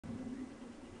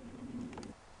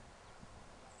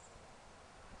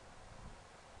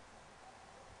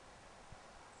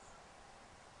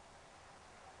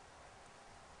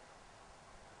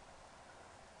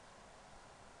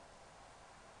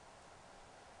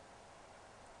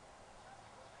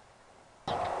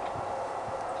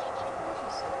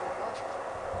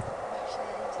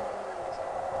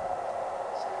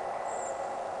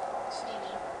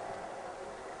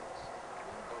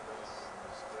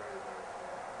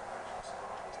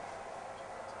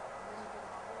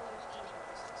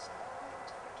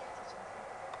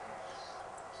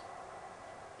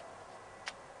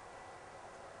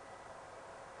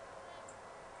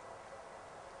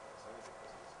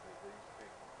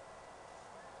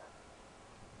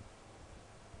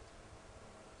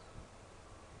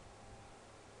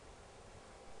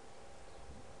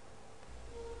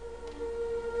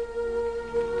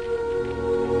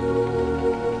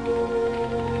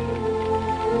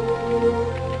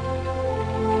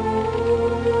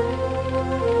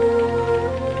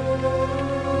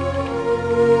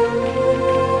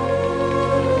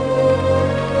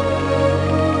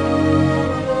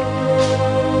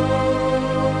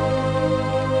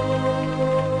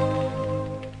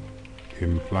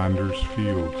Flanders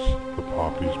fields the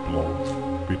poppies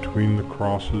blow, between the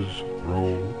crosses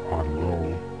row on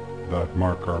row that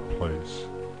mark our place,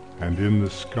 and in the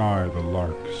sky the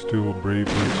lark still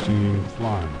bravely singing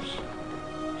flies,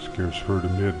 scarce heard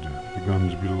amid the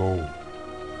guns below.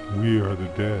 We are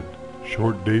the dead.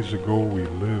 Short days ago we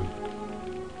lived,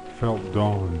 felt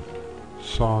dawn,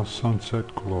 saw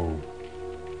sunset glow,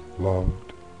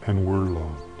 loved and were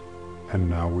loved, and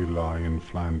now we lie in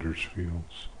Flanders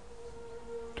fields.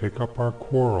 Take up our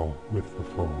quarrel with the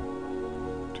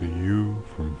foe. To you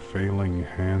from failing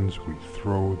hands we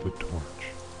throw the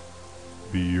torch.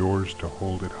 Be yours to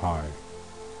hold it high.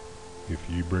 If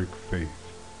ye break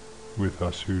faith with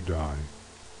us who die,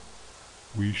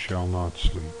 we shall not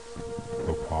sleep,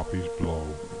 though poppies blow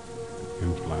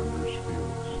in Flanders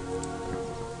fields.